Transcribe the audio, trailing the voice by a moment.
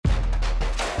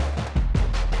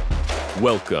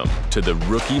Welcome to the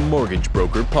Rookie Mortgage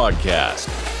Broker Podcast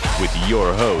with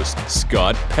your host,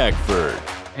 Scott Peckford.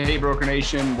 Hey, Broker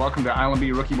Nation. Welcome to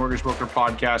ILMB Rookie Mortgage Broker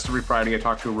Podcast. Every Friday, I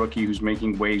talk to a rookie who's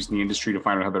making waves in the industry to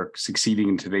find out how they're succeeding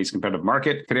in today's competitive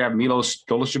market. Today, I have Milos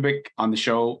Dolicevic on the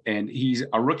show, and he's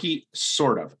a rookie,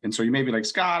 sort of. And so you may be like,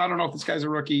 Scott, I don't know if this guy's a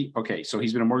rookie. Okay, so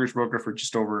he's been a mortgage broker for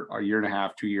just over a year and a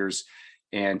half, 2 years.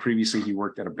 And previously, he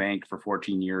worked at a bank for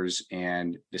 14 years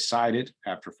and decided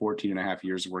after 14 and a half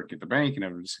years of working at the bank and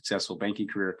having a successful banking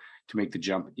career to make the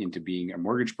jump into being a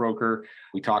mortgage broker.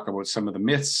 We talk about some of the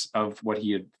myths of what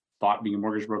he had thought being a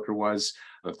mortgage broker was,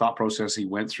 the thought process he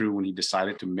went through when he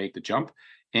decided to make the jump,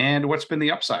 and what's been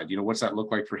the upside. You know, what's that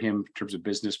look like for him in terms of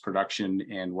business production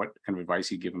and what kind of advice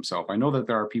he'd give himself. I know that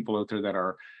there are people out there that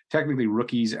are technically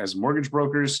rookies as mortgage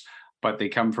brokers, but they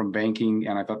come from banking,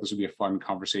 and I thought this would be a fun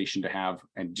conversation to have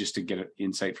and just to get an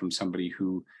insight from somebody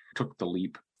who took the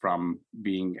leap from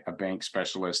being a bank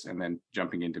specialist and then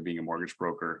jumping into being a mortgage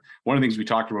broker. One of the things we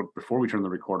talked about before we turned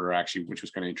the recorder, actually, which was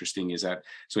kind of interesting, is that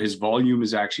so his volume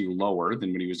is actually lower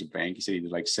than when he was a bank. He said he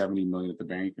did like 70 million at the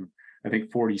bank and I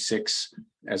think 46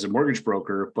 as a mortgage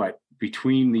broker, but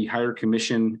between the higher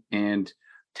commission and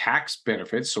tax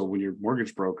benefits. So when you're a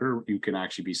mortgage broker, you can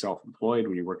actually be self-employed.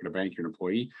 When you work at a bank, you're an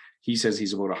employee. He says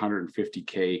he's about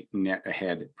 150K net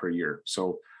ahead per year.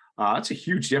 So that's a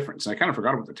huge difference. And I kind of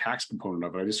forgot about the tax component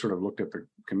of it. I just sort of looked at the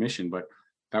commission, but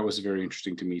that was very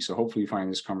interesting to me. So hopefully you find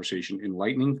this conversation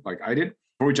enlightening like I did.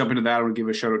 Before we jump into that, I want to give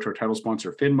a shout out to our title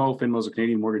sponsor, Finmo. Finmo is a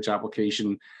Canadian mortgage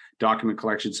application document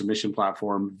collection submission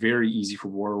platform. Very easy for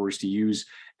borrowers to use.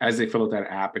 As they fill out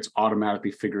that app, it's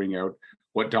automatically figuring out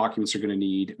what documents you're going to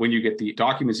need. When you get the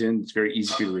documents in, it's very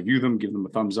easy for you to review them, give them a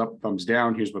thumbs up, thumbs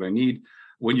down. Here's what I need.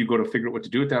 When you go to figure out what to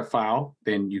do with that file,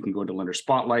 then you can go into Lender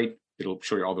Spotlight. It'll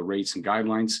show you all the rates and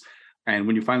guidelines. And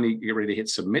when you finally get ready to hit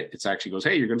submit, it actually goes,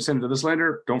 hey, you're going to send it to this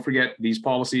lender. Don't forget these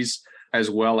policies, as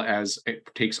well as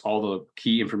it takes all the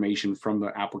key information from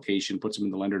the application, puts them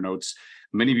in the lender notes.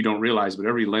 Many of you don't realize, but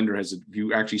every lender has, if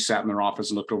you actually sat in their office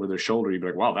and looked over their shoulder, you'd be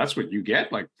like, wow, that's what you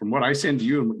get? Like from what I send to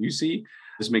you and what you see,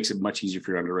 this makes it much easier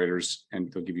for your underwriters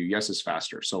and they'll give you yeses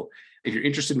faster. So if you're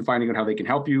interested in finding out how they can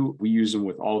help you, we use them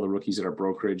with all the rookies at our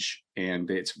brokerage, and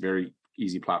it's a very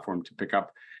easy platform to pick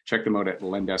up. Check them out at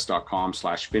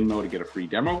lendesk.com/Finmo to get a free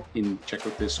demo and check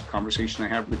out this conversation I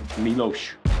have with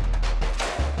Milos.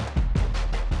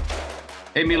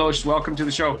 Hey, Milos, welcome to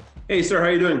the show. Hey, sir, how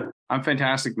you doing? I'm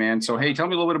fantastic, man. So, hey, tell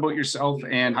me a little bit about yourself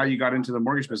and how you got into the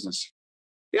mortgage business.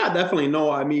 Yeah, definitely.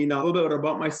 No, I mean, a little bit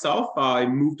about myself. I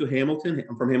moved to Hamilton.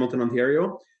 I'm from Hamilton,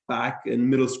 Ontario, back in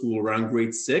middle school around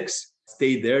grade 6.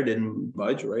 Stayed there, didn't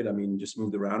budge, right? I mean, just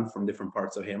moved around from different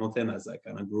parts of Hamilton as I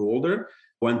kind of grew older.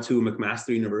 Went to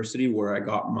McMaster University where I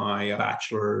got my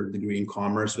bachelor degree in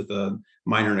commerce with a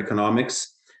minor in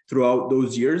economics. Throughout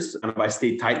those years, I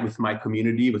stayed tight with my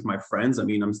community, with my friends. I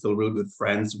mean, I'm still really good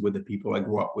friends with the people I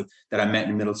grew up with that I met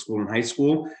in middle school and high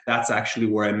school. That's actually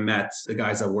where I met the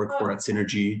guys I work for at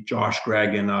Synergy, Josh,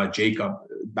 Greg, and Jacob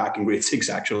back in grade 6,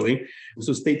 actually.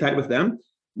 So stay tight with them.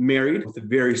 Married with a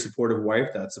very supportive wife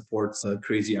that supports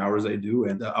crazy hours I do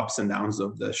and the ups and downs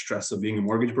of the stress of being a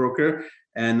mortgage broker.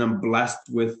 And I'm blessed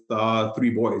with 3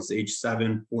 boys, age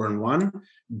 7, 4, and 1.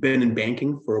 Been in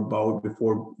banking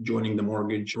before joining the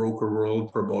mortgage broker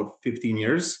world for about 15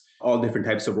 years. All different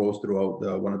types of roles throughout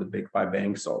one of the big 5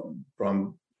 banks, so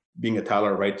from being a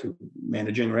teller right to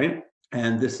managing, right?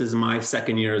 And this is my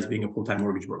 2nd year as being a full-time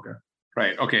mortgage broker.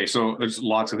 Right. Okay. So there's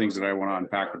lots of things that I want to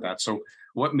unpack with that. So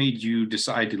what made you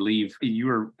decide to leave? You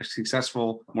were a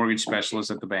successful mortgage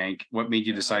specialist at the bank. What made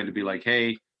you decide to be like,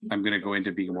 hey, I'm going to go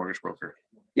into being a mortgage broker?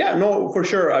 Yeah, no, for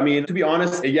sure. I mean, to be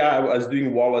honest, I was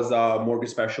doing well as a mortgage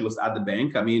specialist at the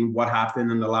bank. I mean, what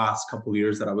happened in the last couple of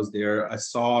years that I was there, I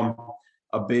saw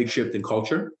a big shift in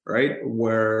culture, right?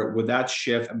 Where with that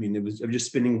shift, I mean, it was just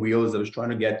spinning wheels. I was trying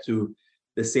to get to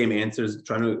the same answers,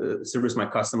 trying to service my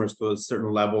customers to a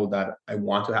certain level that I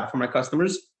want to have for my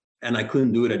customers. And I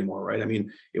couldn't do it anymore, right? I mean,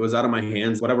 it was out of my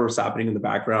hands. Whatever was happening in the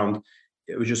background,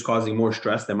 it was just causing more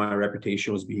stress than my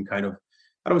reputation was being kind of,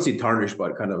 I don't want to say tarnished,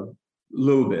 but kind of a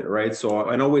little bit, right? So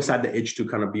I always had the itch to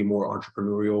kind of be more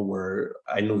entrepreneurial, where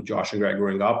I know Josh and Greg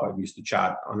growing up, I used to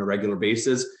chat on a regular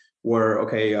basis where,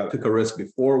 okay, I took a risk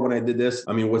before when I did this.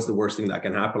 I mean, what's the worst thing that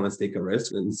can happen? Let's take a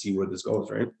risk and see where this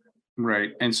goes, right?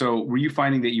 Right. And so were you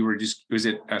finding that you were was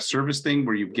it a service thing?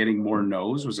 Were you getting more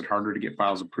no's? Was it harder to get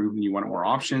files approved and you wanted more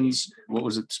options? What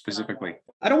was it specifically?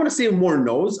 I don't want to say more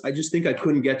no's. I just think I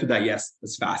couldn't get to that yes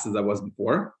as fast as I was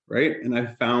before, right? And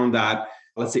I found that,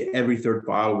 let's say every third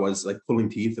file was like pulling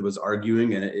teeth. It was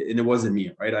arguing and it wasn't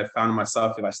me, right? I found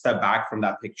myself, if I step back from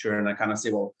that picture and I kind of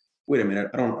say, well, wait a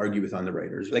minute, I don't argue with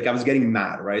underwriters. Like I was getting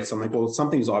mad, right? So I'm like, well,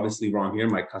 something's obviously wrong here.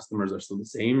 My customers are still the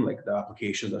same, like the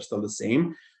applications are still the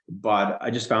same. But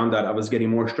I just found that I was getting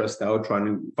more stressed out trying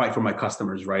to fight for my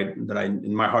customers, right? That I,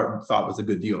 in my heart, thought was a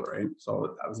good deal, right?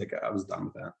 So I was like, I was done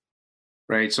with that.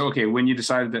 Right. So, okay, when you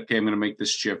decided that, okay, I'm going to make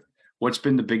this shift, what's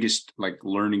been the biggest like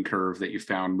learning curve that you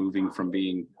found moving from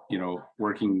being,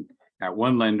 working at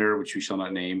one lender, which we shall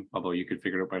not name, although you could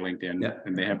figure it out by LinkedIn,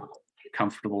 and they have a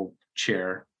comfortable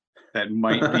chair that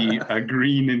might be a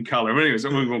green in color. But anyways,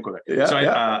 we won't go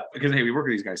there. Because hey, we work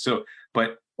with these guys. So,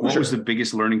 but what was the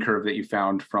biggest learning curve that you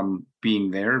found from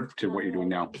being there to what you're doing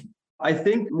now? I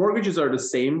think mortgages are the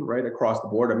same, right, across the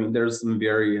board. I mean, there's some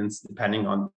variance depending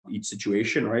on each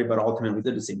situation, right? But ultimately,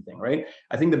 they're the same thing, right?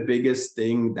 I think the biggest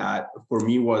thing that for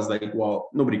me was like, well,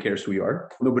 nobody cares who you are.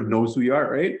 Nobody knows who you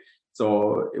are, right?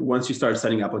 So once you start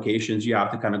setting applications, you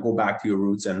have to kind of go back to your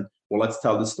roots and, well, let's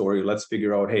tell the story. Let's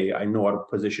figure out, hey, I know how to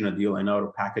position a deal. I know how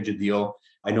to package a deal.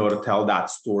 I know how to tell that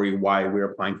story, why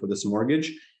we're applying for this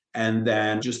mortgage. And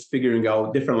then just figuring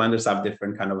out different lenders have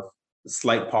different kind of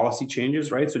slight policy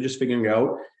changes, right? So just figuring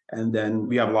out, and then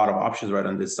we have a lot of options right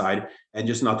on this side, and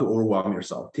just not to overwhelm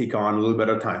yourself. Take on a little bit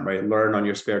of time, right? Learn on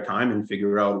your spare time and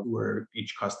figure out where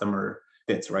each customer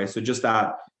fits, right? So just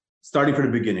that starting from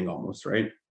the beginning almost,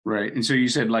 right? Right. And so you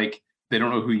said like, they don't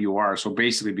know who you are. So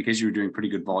basically, because you were doing pretty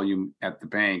good volume at the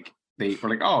bank, they were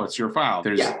like, oh, it's your file.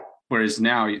 Whereas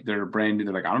now they're brand new.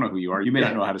 They're like, I don't know who you are. You may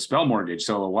not know how to spell mortgage.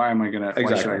 So why am I going to,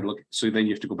 why should I look? So then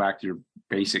you have to go back to your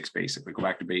basics, basically go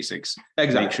back to basics.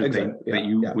 Exactly. Make sure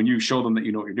that when you show them that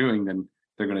you know what you're doing, then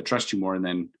they're going to trust you more. And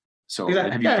then,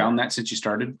 have you found that since you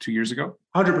started 2 years ago?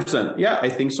 100%. Yeah, I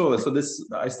think so. So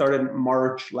I started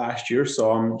March last year.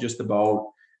 So I'm just about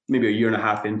maybe a year and a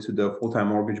half into the full-time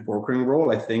mortgage brokering role.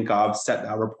 I think I've set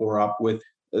that rapport up with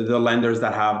the lenders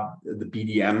that have the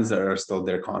BDMs that are still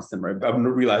there constant, right? I've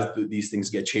realized that these things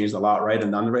get changed a lot, right?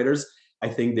 And the underwriters, I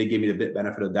think they give me the bit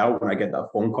benefit of doubt when I get that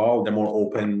phone call. They're more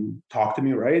open, talk to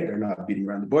me, right? They're not beating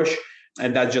around the bush.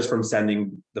 And that's just from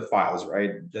sending the files,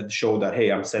 right? That show that,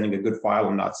 hey, I'm sending a good file.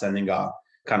 I'm not sending a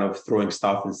kind of throwing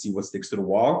stuff and see what sticks to the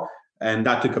wall. And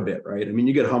that took a bit, right? I mean,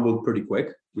 you get humbled pretty quick,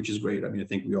 which is great. I mean, I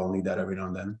think we all need that every now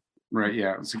and then. Right.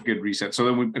 Yeah. It's a good reset. So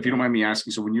then if you don't mind me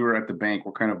asking, so when you were at the bank,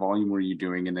 what kind of volume were you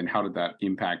doing? And then how did that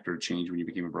impact or change when you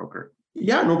became a broker?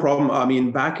 Yeah, no problem. I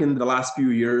mean, back in the last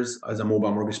few years as a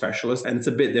mobile mortgage specialist, and it's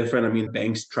a bit different. I mean,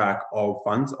 banks track all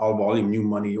funds, all volume, new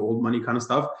money, old money kind of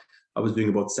stuff. I was doing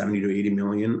about 70 to 80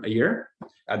 million a year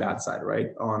at that side,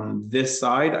 right? On this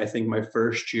side, I think my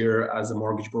first year as a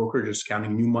mortgage broker, just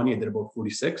counting new money, I did about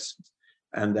 46.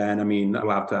 And then, I mean, I'll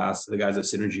have to ask the guys at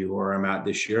Synergy where I'm at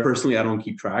this year. Personally, I don't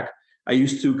keep track. I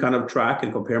used to kind of track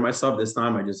and compare myself. This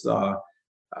time, I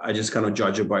just kind of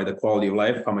judge it by the quality of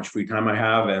life, how much free time I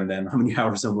have, and then how many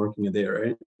hours I'm working a day,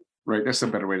 right? Right. That's a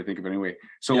better way to think of it anyway.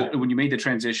 So when you made the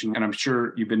transition, and I'm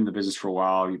sure you've been in the business for a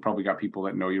while, you probably got people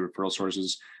that know your referral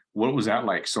sources. What was that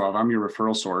like? So if I'm your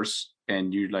referral source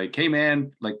and you're like, hey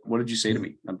man, like, what did you say to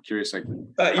me? I'm curious. Like,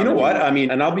 you know what? I mean,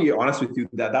 and I'll be honest with you,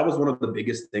 that was one of the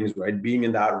biggest things, right? Being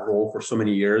in that role for so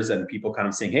many years and people kind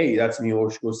of saying, hey, that's me, or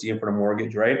go see him for the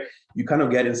mortgage, right? You kind of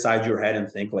get inside your head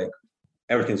and think like,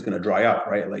 everything's going to dry up,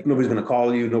 right? Like nobody's going to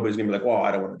call you. Nobody's going to be like, well,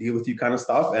 I don't want to deal with you kind of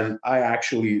stuff. And I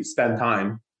actually spend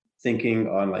time thinking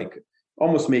on like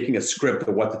almost making a script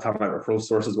of what to tell my referral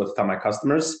sources, what to tell my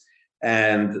customers.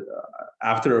 And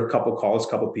after a couple calls,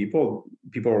 people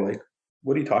were like,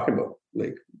 what are you talking about?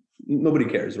 Like, nobody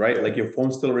cares, right? Like your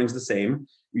phone still rings the same.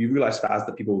 You realize fast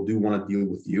that people do want to deal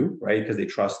with you, right? Because they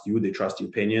trust you, they trust your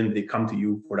opinion, they come to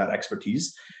you for that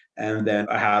expertise. And then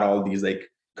I had all these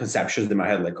like conceptions in my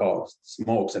head, like, oh,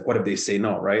 smokes, like what if they say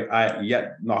no, right?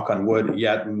 Knock on wood,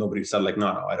 nobody said like,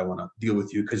 no, I don't want to deal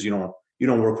with you because you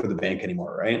don't work for the bank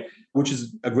anymore, right? Which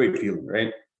is a great feeling,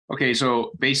 right? Okay,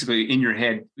 so basically in your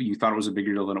head, you thought it was a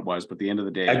bigger deal than it was, but at the end of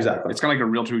the day, exactly. It's kind of like a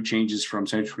realtor who changes from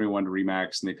Century 21 to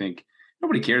RE/MAX, and they think,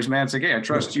 nobody cares, man. It's like, hey, I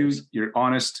trust you. You're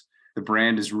honest. The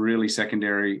brand is really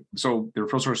secondary. So the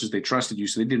referral sources, they trusted you,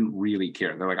 so they didn't really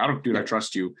care. They're like, I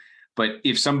trust you. But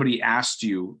if somebody asked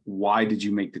you, why did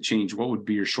you make the change? What would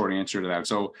be your short answer to that?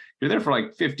 So you're there for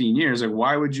like 15 years. Like,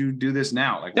 why would you do this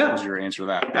now? Like, what was your answer to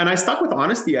that? And I stuck with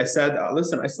honesty. I said,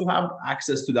 listen, I still have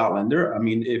access to that lender. I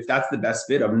mean, if that's the best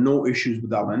fit, I have no issues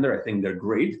with that lender. I think they're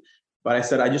great. But I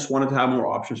said, I just wanted to have more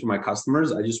options for my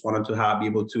customers. I just wanted to be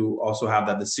able to also have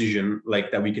that decision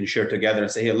like that we can share together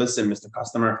and say, hey, listen, Mr.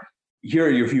 Customer, here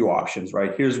are your few options,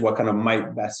 right? Here's what kind of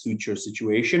might best suit your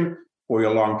situation for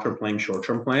your long-term plan,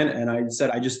 short-term plan. And I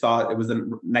said, I just thought it was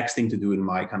the next thing to do in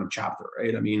my kind of chapter,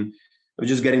 right? I mean, I was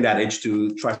just getting that itch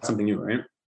to try something new, right?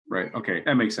 Right. Okay.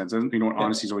 That makes sense. And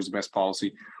honesty is always the best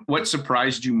policy. What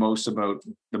surprised you most about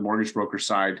the mortgage broker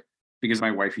side? Because my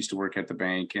wife used to work at the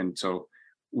bank. And so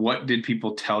what did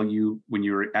people tell you when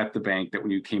you were at the bank that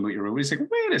when you came out, you were always like,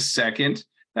 wait a second,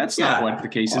 that's not what the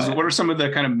case is. What are some of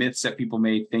the kind of myths that people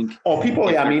may think? People,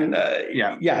 I mean, I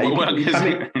agree.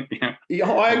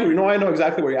 No, I know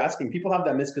exactly what you're asking. People have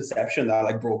that misconception that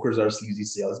like brokers are sleazy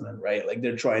salesmen, right? Like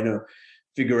they're trying to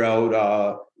figure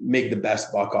out, make the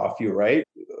best buck off you, right?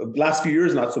 Last few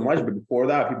years, not so much, but before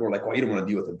that, people were like, well, you don't want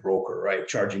to deal with a broker, right?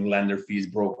 Charging lender fees,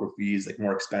 broker fees, like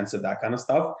more expensive, that kind of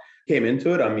stuff. Came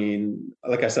into it. I mean,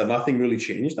 like I said, nothing really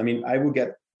changed. I mean, I would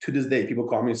get to this day, people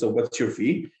call me, so what's your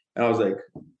fee? And I was like,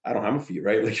 I don't have a fee,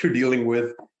 right? Like you're dealing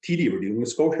with TD, we're dealing with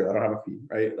Scotia, I don't have a fee,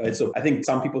 right? So I think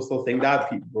some people still think that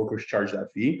brokers charge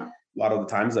that fee. A lot of the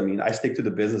times, I mean, I stick to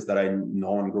the business that I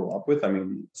know and grow up with. I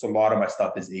mean, so a lot of my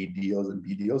stuff is A deals and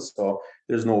B deals. So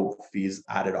there's no fees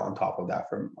added on top of that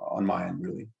on my end,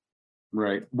 really.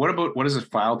 Right. What is a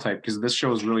file type? Because this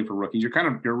show is really for rookies.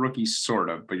 You're rookies, sort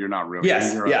of, but you're not really.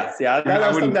 Yes.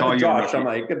 I wouldn't call you a rookie.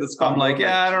 I'm like,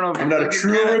 I don't know. I'm not a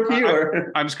true rookie,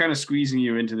 or I'm just kind of squeezing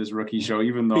you into this rookie show,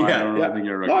 even though I don't really think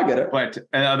you're a rookie. No, I get it. But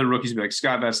other rookies be like,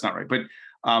 Scott, that's not right. But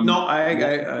no,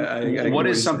 I what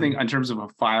is something in terms of a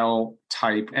file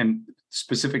type, and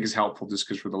specific is helpful just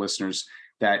because for the listeners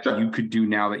that you could do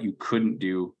now that you couldn't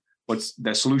do? What's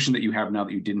the solution that you have now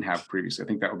that you didn't have previously? I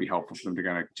think that would be helpful for them to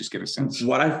kind of just get a sense.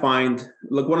 What I find,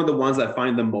 look, one of the ones I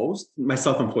find the most, my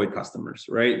self-employed customers,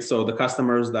 right? So the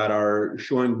customers that are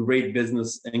showing great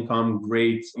business income,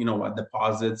 great,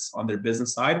 deposits on their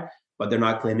business side, but they're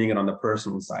not claiming it on the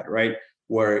personal side, right?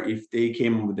 Where if they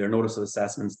came with their notice of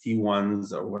assessments,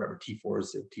 T1s or whatever,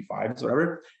 T4s, T5s,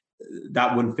 whatever,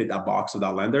 that wouldn't fit that box of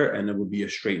that lender, and it would be a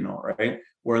straight no, right?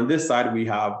 Where on this side, we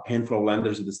have a handful of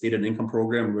lenders with the stated income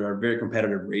program. We are very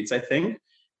competitive rates, I think.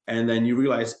 And then you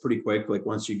realize pretty quick, like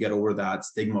once you get over that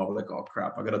stigma of like, oh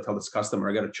crap, I got to tell this customer,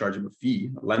 I got to charge him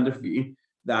a lender fee,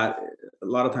 that a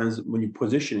lot of times when you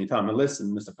position, you tell them,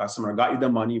 listen, Mr. Customer, I got you the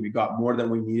money, we got more than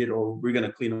we needed, or we're going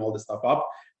to clean all this stuff up,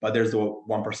 but there's the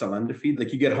 1% lender fee.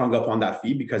 Like you get hung up on that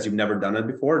fee because you've never done it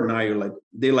before. Now you're like,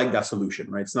 they like that solution,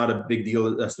 right? It's not a big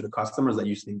deal as to the customers that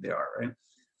you think they are, right?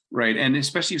 Right. And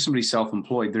especially if somebody's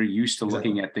self-employed, they're used to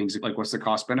looking at things like, what's the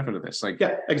cost benefit of this? Like,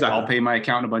 yeah, exactly. I'll pay my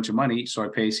accountant a bunch of money, so I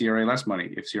pay CRA less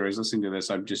money. If CRA is listening to this,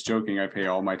 I'm just joking. I pay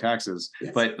all my taxes.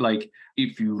 Yes. But like,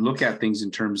 if you look at things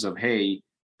in terms of, hey,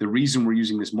 the reason we're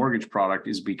using this mortgage product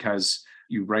is because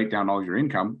you write down all your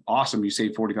income. Awesome. You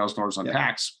save $40,000 on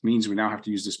tax, means we now have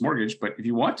to use this mortgage. But if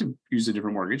you want to use a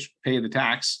different mortgage, pay the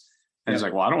tax. And it's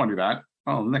like, well, I don't want to do that.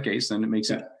 Oh, in that case, then it makes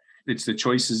it's the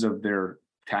choices of their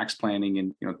tax planning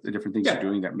and the different things you're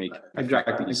doing that make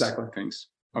exactly things.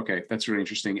 Okay, that's really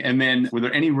interesting. And then were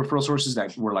there any referral sources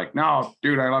that were like, no,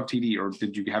 dude, I love TD, or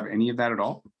did you have any of that at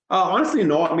all? Honestly,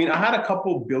 no. I mean, I had a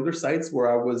couple builder sites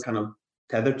where I was kind of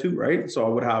tethered to, right? So I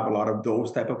would have a lot of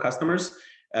those type of customers.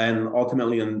 And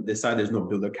ultimately on this side, there's no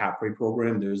builder cap rate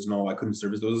program. I couldn't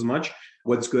service those as much.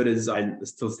 What's good is I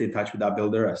still stay in touch with that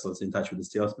builder. I still stay in touch with the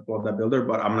salespeople of that builder,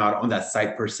 but I'm not on that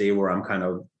site per se where I'm kind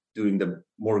of doing the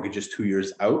mortgages 2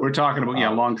 years out. We're talking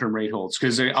about long-term rate holds,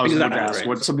 because I was going to ask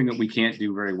what's something that we can't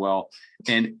do very well.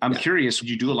 And I'm curious, would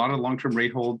you do a lot of long-term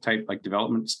rate hold type like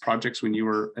development projects when you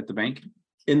were at the bank?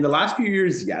 In the last few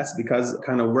years, yes, because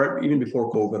kind of even before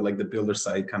COVID, like the builder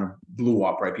side kind of blew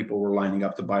up, right? People were lining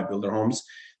up to buy builder homes.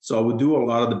 So I would do a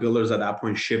lot of the builders at that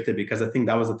point shifted, because I think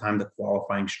that was the time the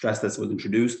qualifying stress test was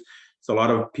introduced. So a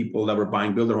lot of people that were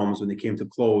buying builder homes, when they came to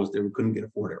close, they couldn't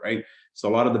afford it, right? So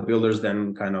a lot of the builders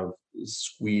then kind of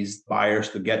squeezed buyers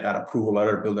to get that approval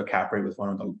letter, builder cap rate with one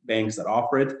of the banks that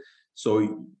offer it.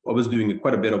 So I was doing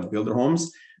quite a bit of builder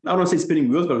homes. I don't want to say spinning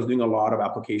wheels, but I was doing a lot of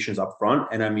applications up front.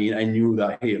 And I mean, I knew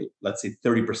that, hey, let's say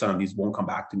 30% of these won't come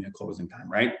back to me at closing time,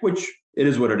 right? Which it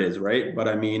is what it is, right? But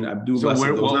I mean, I do. So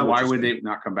why would they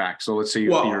not come back? So let's say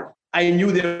I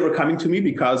knew they were coming to me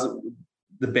because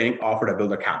the bank offered a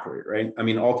builder cap rate, right? I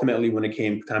mean, ultimately, when it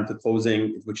came time to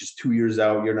closing, which is 2 years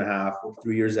out, year and a half, or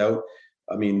 3 years out,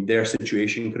 I mean, their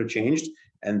situation could have changed.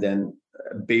 And then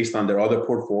based on their other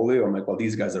portfolio, I'm like, well,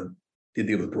 these guys they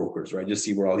deal with brokers, right? Just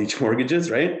see where all each mortgage is,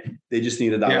 right? They just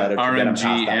needed that letter to get them past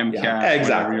that.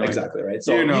 MCAT, exactly, right?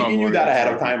 So you knew that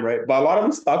ahead of time, right? But a lot of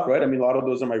them stuck, right? I mean, a lot of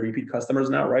those are my repeat customers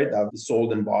now, right? That have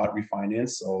sold and bought,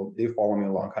 refinanced. So they follow me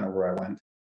along kind of where I went.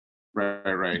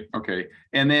 Right. Okay.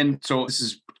 And then, so this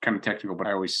is kind of technical, but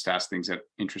I always just ask things that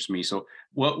interest me. So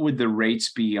what would the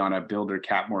rates be on a builder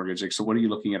cap mortgage? Like, so what are you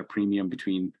looking at a premium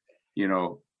between,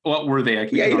 what were they?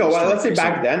 Let's say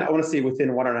back then, I want to say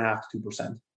within 1.5% to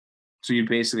 2%. So you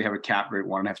basically have a cap rate,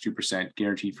 1.5%, 2%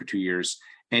 guaranteed for 2 years.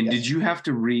 And Yes. did you have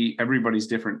to everybody's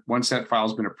different. Once that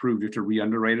file's been approved, you have to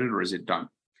re-underwrite it, or is it done?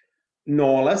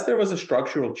 No, unless there was a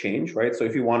structural change, right? So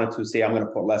if you wanted to say, I'm going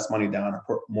to put less money down or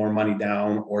put more money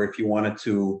down, or if you wanted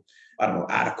to, I don't know,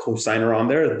 add a cosigner on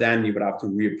there, then you would have to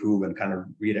reapprove and kind of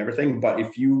read everything. But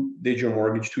if you did your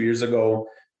mortgage 2 years ago,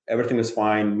 everything was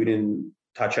fine. We didn't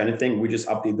touch anything. We just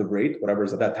update the rate,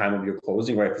 whatever's at that time of your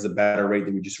closing, right? If it's a better rate,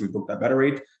 then we just rebook that better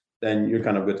rate. Then you're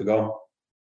kind of good to go.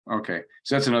 Okay.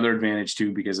 So that's another advantage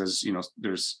too, because as you know,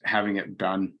 there's having it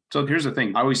done. So here's the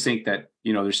thing. I always think that,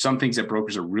 there's some things that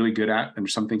brokers are really good at and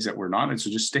there's some things that we're not. And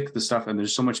so just stick to the stuff. And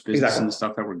there's so much business in the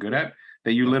stuff that we're good at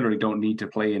that you literally don't need to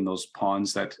play in those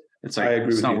ponds that it's like,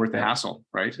 it's not worth the hassle,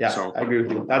 right? Yeah, so I agree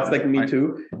with you. That's like me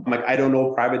too. I'm like, I don't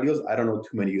know private deals. I don't know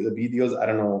too many ULB deals. I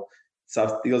don't know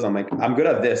sub deals. I'm like, I'm good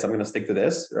at this. I'm going to stick to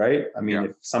this, right? I mean,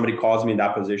 if somebody calls me in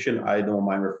that position, I don't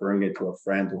mind referring it to a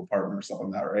friend, to a partner or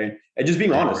something like that, right? And just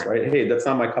being honest, right? Hey, that's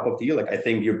not my cup of tea. Like, I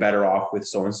think you're better off with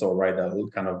so-and-so, right? That will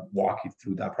kind of walk you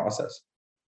through that process.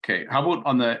 Okay. How about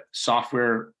on the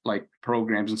software, like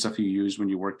programs and stuff you use when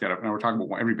you work that up? Now we're talking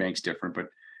about every bank's different, but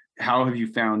how have you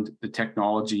found the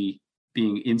technology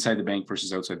being inside the bank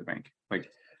versus outside the bank?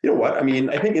 Like, you know what? I mean,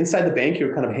 I think inside the bank,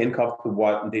 you're kind of handcuffed to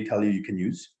what they tell you can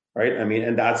use, right? I mean,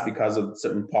 and that's because of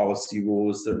certain policy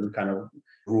rules, certain kind of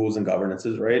rules and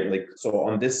governances, right? Like, so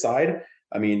on this side,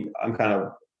 I mean, I'm kind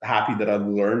of happy that I've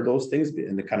learned those things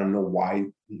and to kind of know why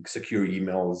secure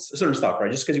emails, certain stuff,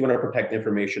 right? Just because you want to protect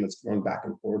information that's going back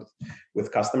and forth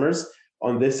with customers.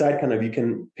 On this side, kind of you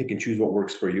can pick and choose what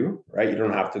works for you, right? You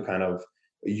don't have to kind of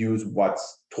use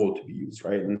what's told to be used,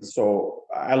 right? And so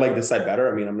I like this side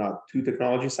better. I mean, I'm not too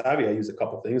technology savvy. I use a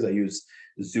couple of things. I use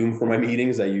Zoom for my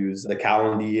meetings. I use the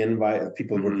Calendly invite,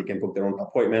 people where they can book their own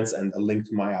appointments, and a link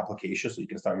to my application so you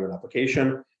can start your own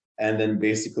application. And then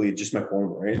basically just my phone,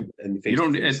 right? And you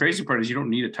don't, and crazy part is you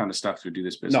don't need a ton of stuff to do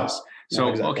this business. So,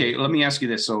 exactly. Okay, let me ask you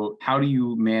this. So how do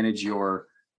you manage your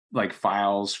like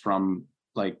files from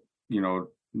like,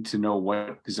 to know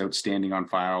what is outstanding on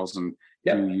files, and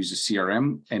do you use a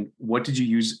CRM, and what did you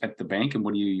use at the bank and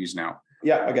what do you use now?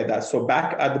 Yeah, I get that. So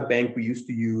back at the bank, we used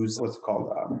to use what's it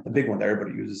called, the big one that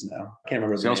everybody uses now. I can't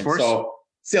remember the Salesforce? name. So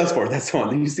Salesforce, that's the one.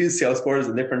 They used to use Salesforce,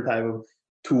 a different type of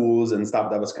tools and stuff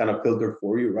that was kind of filtered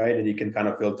for you, right? And you can kind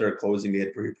of filter closing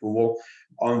date, pre-approval.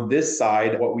 On this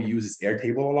side, what we use is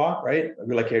Airtable a lot, right?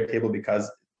 We like Airtable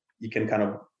because you can kind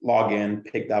of log in,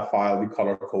 pick that file, we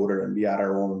color coded, and we add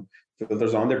our own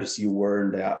filters on there to see where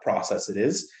in that process it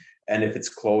is. And if it's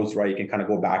closed, right, you can kind of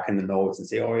go back in the notes and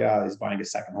say, oh yeah, he's buying a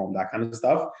second home, that kind of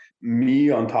stuff.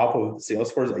 Me, on top of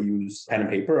Salesforce, I use pen and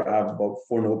paper. I have about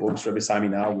 4 notebooks right beside me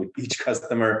now with each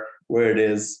customer where it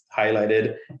is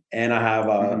highlighted. And I have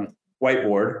a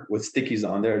whiteboard with stickies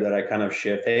on there that I kind of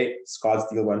shift. Hey,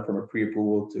 Scott's deal went from a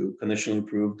pre-approval to conditionally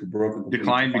approved to broken.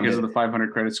 Declined because of the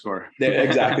 500 credit score.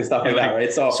 Exactly, stuff like that,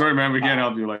 right? So sorry, man, we can't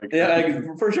help you. Like,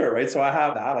 for sure, right? So I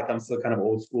have that. Like, I'm still kind of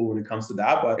old school when it comes to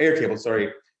that, but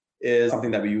Airtable, is something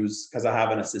that we use because I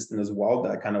have an assistant as well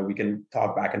that kind of we can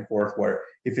talk back and forth, where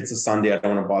if it's a Sunday, I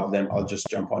don't want to bother them, I'll just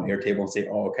jump on Airtable and say,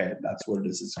 oh, okay, that's what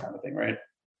this is, kind of thing, right?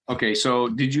 Okay, so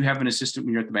did you have an assistant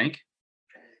when you're at the bank?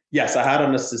 Yes, I had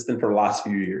an assistant for the last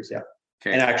few years, yeah.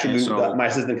 Okay. And actually, my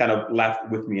assistant kind of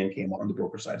left with me and came on the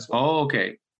broker side as well. Oh,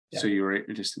 okay. Yeah. So your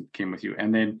assistant came with you,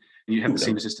 and then you have the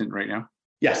same assistant right now?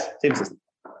 Yes, same assistant.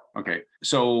 Okay,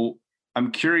 so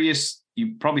I'm curious.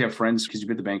 You probably have friends because you've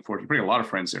been at the bank for it. You probably have a lot of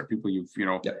friends there, people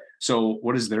So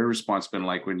what has their response been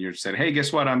like when you're said, hey,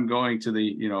 guess what? I'm going to the,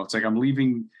 it's like I'm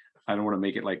leaving. I don't want to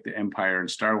make it like the Empire and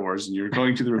Star Wars, and you're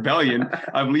going to the rebellion.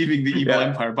 I'm leaving the evil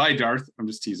Empire. Bye, Darth. I'm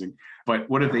just teasing. But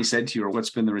what have they said to you, or what's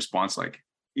been the response like?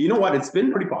 You know what? It's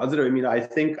been pretty positive. I mean, I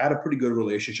think I had a pretty good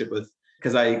relationship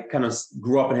because I kind of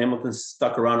grew up in Hamilton,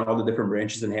 stuck around all the different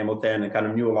branches in Hamilton, and kind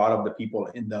of knew a lot of the people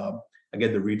in the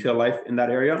retail life in that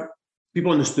area.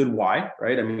 People understood why,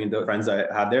 right? I mean, the friends I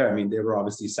had there, I mean, they were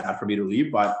obviously sad for me to leave,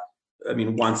 but I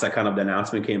mean, once that kind of the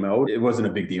announcement came out, it wasn't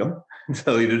a big deal, to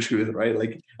tell you the truth, right?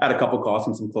 Like, I had a couple calls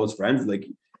from some close friends, like,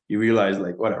 you realize,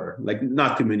 like, whatever, like,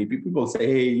 not too many people say,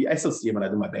 hey, I still see them when I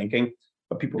do my banking,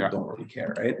 but people don't really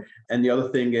care, right? And the other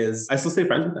thing is, I still stay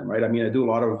friends with them, right? I mean, I do a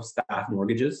lot of staff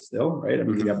mortgages still, right? I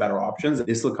mean, they have better options.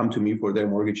 They still come to me for their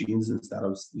mortgage needs instead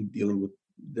of dealing with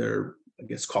their, I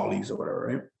guess, colleagues or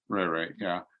whatever, right? Right,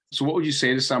 yeah. So what would you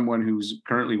say to someone who's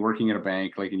currently working at a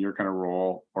bank, like in your kind of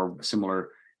role or similar,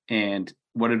 and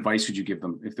what advice would you give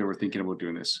them if they were thinking about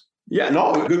doing this? Yeah,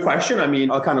 no, good question. I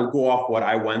mean, I'll kind of go off what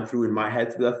I went through in my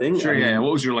head through that thing. Sure, I mean,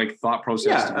 what was your like thought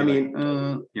process? Yeah, I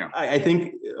mean, I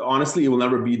think honestly, it will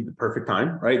never be the perfect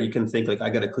time, right? You can think like, I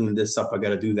got to clean this up, I got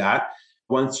to do that.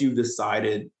 Once you've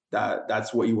decided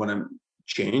that's what you want to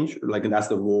change. Like, and that's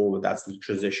the role, that's the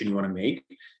transition you want to make.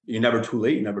 You're never too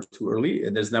late, you're never too early.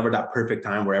 There's never that perfect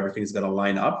time where everything's going to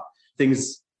line up.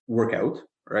 Things work out,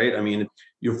 right? I mean,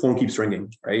 your phone keeps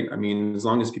ringing, right? I mean, as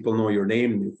long as people know your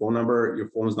name and your phone number, your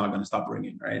phone is not going to stop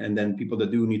ringing, right? And then people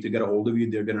that do need to get a hold of you,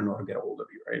 they're going to know how to get a hold of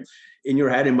you, right? In your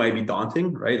head, it might be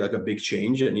daunting, right? Like a big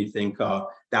change, and you think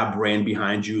that brand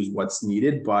behind you is what's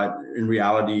needed, but in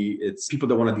reality, it's people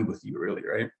that want to deal with you, really,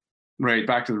 right? Right.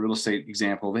 Back to the real estate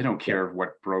example. They don't care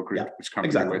what brokerage which company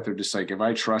exactly. you're with. They're just like, if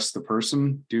I trust the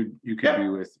person, dude, you could be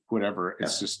with whatever.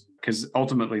 It's just because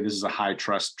ultimately this is a high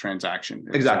trust transaction.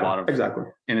 There's Exactly.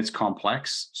 And it's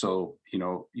complex. So,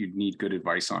 you'd need good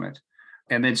advice on it.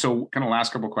 And then, so kind of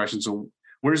last couple of questions. So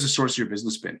where's the source of your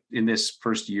business been in this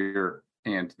first year?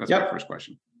 And that's my first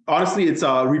question. Honestly, it's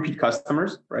repeat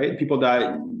customers, right? People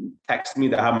that text me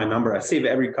that have my number. I save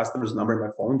every customer's number in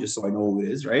my phone just so I know who it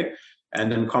is, right? And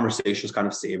then conversations kind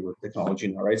of saved with technology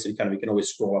now, right? So you can always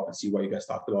scroll up and see what you guys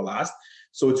talked about last.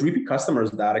 So it's repeat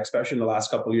customers that, especially in the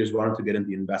last couple of years, wanted to get into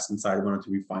the investment side, wanted to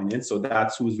refinance. So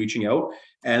that's who's reaching out.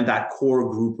 And that core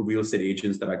group of real estate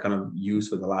agents that I kind of used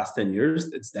for the last 10 years,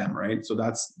 it's them, right? So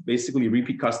that's basically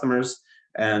repeat customers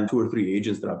and 2 or 3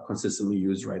 agents that I've consistently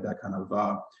used, right? That kind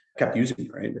of kept using me,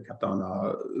 right? That kept on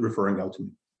referring out to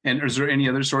me. And is there any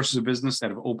other sources of business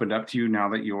that have opened up to you now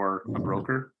that you're a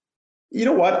broker? You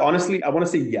know what? Honestly, I want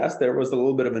to say yes. There was a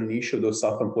little bit of a niche of those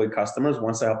self-employed customers.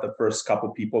 Once I have the first couple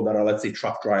of people that are, let's say,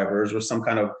 truck drivers or some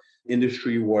kind of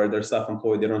industry where they're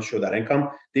self-employed, they don't show that income.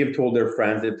 They've told their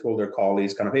friends, they've told their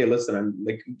colleagues, kind of, hey, listen, I'm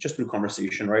like, just through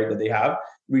conversation, right, that they have,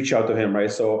 reach out to him, right?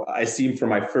 So I see from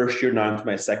my first year now into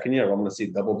my second year, I'm going to see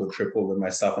double to triple with my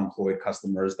self-employed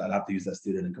customers that have to use that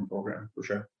student income program for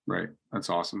sure. Right. That's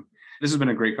awesome. This has been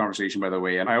a great conversation, by the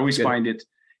way. And I always find it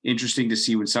interesting to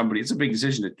see when it's a big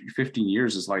decision. That 15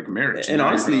 years is like marriage. And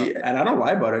honestly, and I don't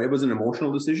lie about it, it was an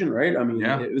emotional decision, right? I mean,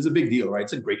 it was a big deal, right?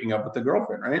 It's like breaking up with the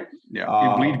girlfriend, right?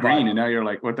 Yeah. You bleed green and now you're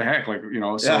like, what the heck? Like,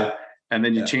 so, and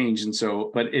then you change. And so,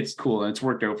 but it's cool and it's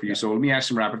worked out for you. So let me ask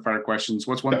some rapid fire questions.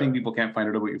 What's one thing people can't find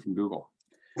out about you from Google?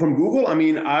 From Google, I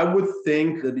mean, I would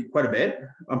think there'd be quite a bit.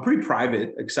 I'm pretty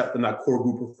private, except in that core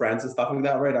group of friends and stuff like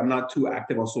that, right? I'm not too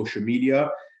active on social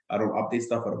media. I don't update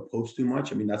stuff. I don't post too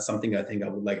much. I mean, that's something I think I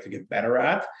would like to get better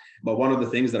at. But one of the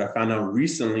things that I found out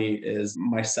recently is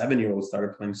my 7-year-old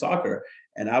started playing soccer.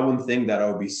 And I wouldn't think that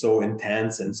I would be so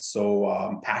intense and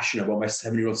so passionate about my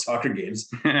 7-year-old soccer games.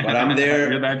 But I'm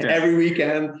there every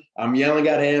weekend. I'm yelling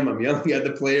at him. I'm yelling at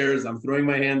the players. I'm throwing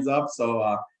my hands up.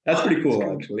 So that's pretty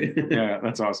cool, actually. Yeah,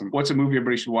 that's awesome. What's a movie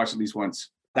everybody should watch at least once?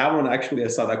 That one, actually, I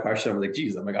saw that question. I was like,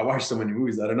 geez, I watched so many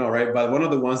movies. I don't know, right? But one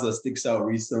of the ones that sticks out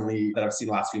recently that I've seen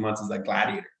the last few months is like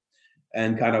Gladiator.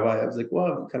 And kind of, I was like,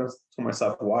 well, kind of told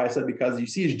myself why. I said, because you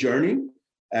see his journey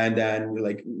and then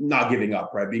like not giving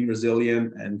up, right? Being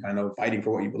resilient and kind of fighting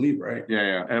for what you believe, right?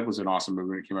 Yeah. It was an awesome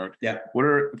movie when it came out. Yeah. What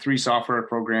are 3 software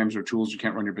programs or tools you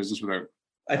can't run your business without?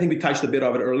 I think we touched a bit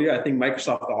of it earlier. I think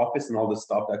Microsoft Office and all the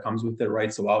stuff that comes with it,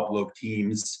 right? So Outlook,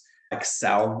 Teams,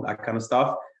 Excel, that kind of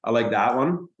stuff. I like that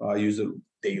one. I use it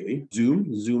daily.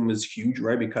 Zoom is huge,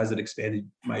 right? Because it expanded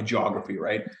my geography,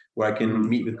 right? Where I can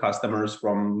meet with customers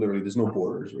from literally, there's no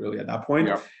borders really at that point.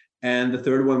 Yeah. And the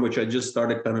third one, which I just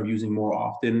started kind of using more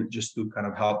often, just to kind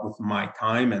of help with my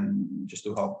time and just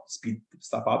to help speed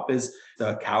stuff up, is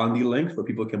the Calendly link where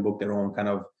people can book their own kind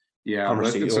of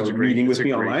conversation or meeting with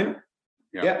me online.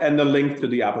 Yeah. And the link to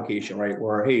the application, right?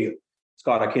 Where, hey,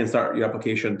 Scott, I can't start your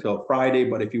application until Friday,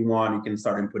 but if you want, you can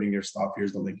start inputting your stuff.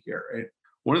 Here's the link here, right?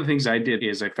 One of the things I did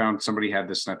is I found somebody had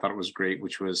this and I thought it was great,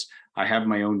 which was I have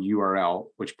my own URL,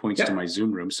 which points to my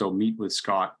Zoom room. So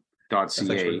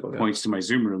meetwithscott.ca points to my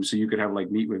Zoom room. So you could have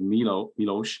like meet with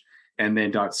Milos and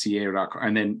then .ca or .com.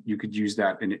 And then you could use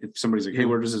that. And if somebody's like, hey,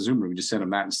 where does a Zoom room? You just send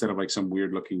them that instead of like some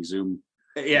weird looking Zoom.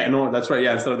 Yeah, no, that's right.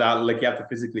 Yeah, instead of that, like you have to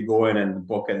physically go in and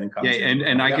book it and come. Yeah,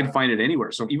 and I can find it anywhere.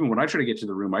 So even when I try to get to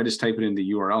the room, I just type it in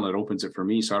the URL and it opens it for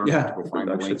me. So I don't have to go find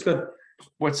the link. It's good.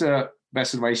 What's the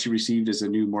best advice you received as a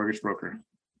new mortgage broker?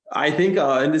 I think,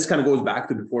 and this kind of goes back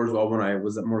to before as well, when I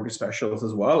was a mortgage specialist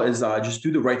as well, is just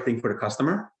do the right thing for the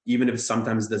customer, even if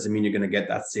sometimes it doesn't mean you're going to get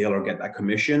that sale or get that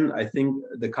commission. I think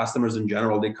the customers in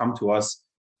general, they come to us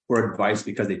for advice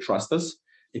because they trust us.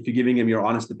 If you're giving them your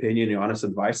honest opinion, your honest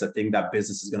advice, I think that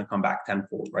business is going to come back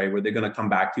tenfold, right? Where they're going to come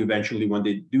back to you eventually when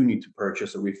they do need to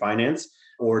purchase or refinance.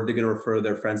 or they're going to refer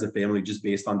their friends and family just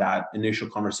based on that initial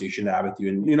conversation they have with you.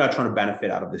 And you're not trying to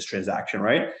benefit out of this transaction,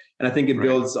 right? And I think it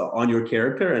builds on your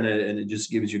character and it just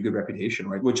gives you a good reputation,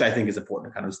 right? Which I think is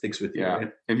important. It kind of sticks with you. Yeah.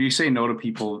 Right? If you say no to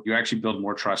people, you actually build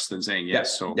more trust than saying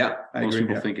yes. So most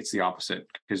people think it's the opposite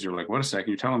because you're like, what a second,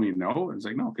 you're telling me no? And it's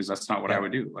like, no, because that's not what I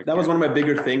would do. Like that was one of my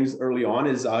bigger things early on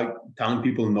is telling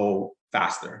people no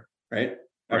faster, right?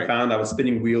 I found I was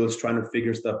spinning wheels, trying to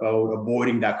figure stuff out,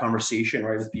 avoiding that conversation,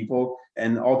 right, with people.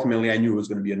 And ultimately, I knew it was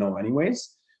going to be a no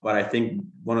anyways. But I think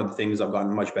one of the things I've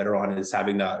gotten much better on is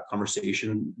having that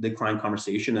conversation, the client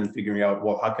conversation, and figuring out,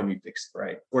 well, how can we fix it,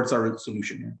 right? What's our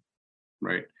solution here?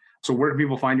 Right. So where do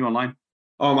people find you online?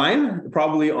 Online,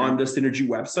 probably on the Synergy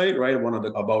website, right? One of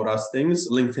the About Us things,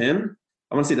 LinkedIn.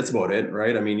 I want to say that's about it,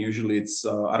 right? I mean, usually it's,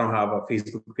 I don't have a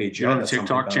Facebook page yet. You have a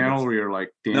TikTok channel where you're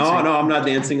like dancing? No, I'm not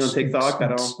dancing on TikTok. I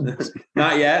don't,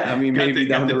 not yet. I mean, maybe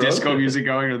down the road. Disco music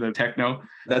going or the techno?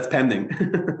 That's pending.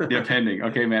 Yeah, pending.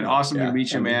 Okay, man. Awesome to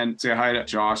meet you, man. Say hi to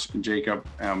Josh and Jacob.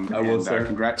 I will, sir.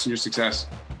 Congrats on your success.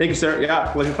 Thank you, sir.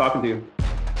 Yeah, pleasure talking to you.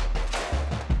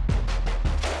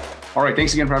 All right.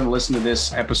 Thanks again for having to listen to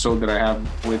this episode that I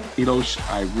have with Milos.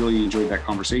 I really enjoyed that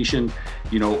conversation.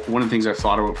 You know, one of the things I've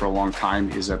thought about for a long time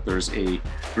is that there's a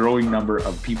growing number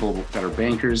of people that are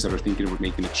bankers that are thinking about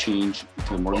making a change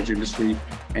to the mortgage industry.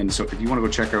 And so if you want to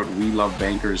go check out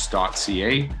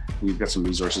welovebankers.ca, we've got some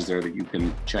resources there that you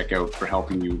can check out for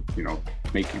helping you, you know,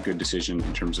 make a good decision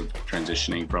in terms of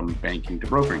transitioning from banking to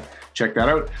brokering. Check that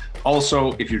out.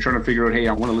 Also, if you're trying to figure out, hey,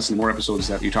 I want to listen to more episodes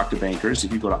that you talk to bankers,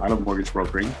 if you go to I Love Mortgage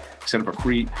Brokering, set up a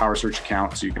free Power Search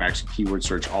account so you can actually keyword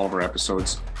search all of our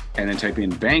episodes and then type in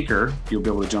banker, you'll be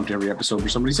able to jump to every episode where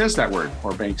somebody says that word,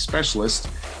 or bank specialist,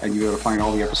 and you'll be able to find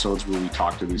all the episodes where we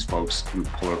talk to these folks and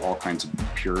pull out all kinds of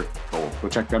pure gold. Go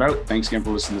check that out. Thanks again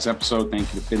for listening to this episode.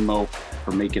 Thank you to Finmo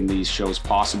for making these shows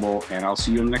possible, and I'll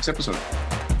see you in the next episode.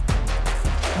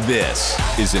 This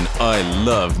is an I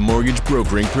Love Mortgage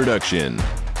Brokering production.